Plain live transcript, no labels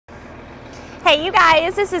Hey you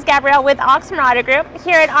guys, this is Gabrielle with Oxmoor Auto Group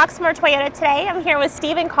here at Oxmoor Toyota today. I'm here with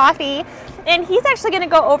Stephen Coffey, and he's actually going to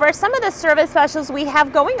go over some of the service specials we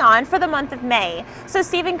have going on for the month of May. So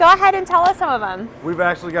Stephen, go ahead and tell us some of them. We've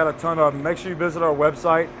actually got a ton of them. Make sure you visit our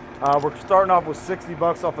website. We're starting off with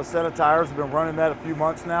 $60 off a set of tires. We've been running that a few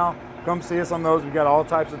months now. Come see us on those. We've got all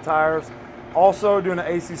types of tires. Also doing an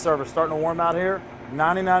AC service, starting to warm out here.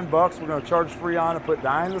 99 bucks. We're going to charge free on and put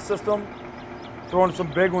dye in the system. Throwing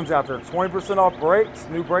some big ones out there. 20% off brakes,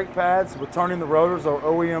 new brake pads, returning the rotors or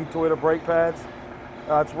OEM Toyota brake pads.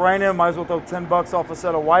 It's raining, might as well throw 10 bucks off a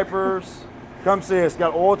set of wipers. Come see us.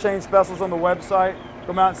 Got oil change specials on the website.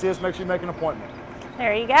 Come out and see us. Make sure you make an appointment.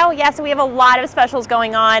 There you go. Yeah, so we have a lot of specials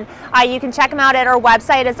going on. You can check them out at our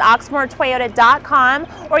website. It's oxmoortoyota.com,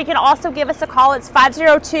 or you can also give us a call. It's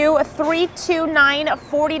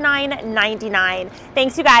 502-329-4999.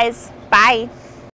 Thanks, you guys. Bye.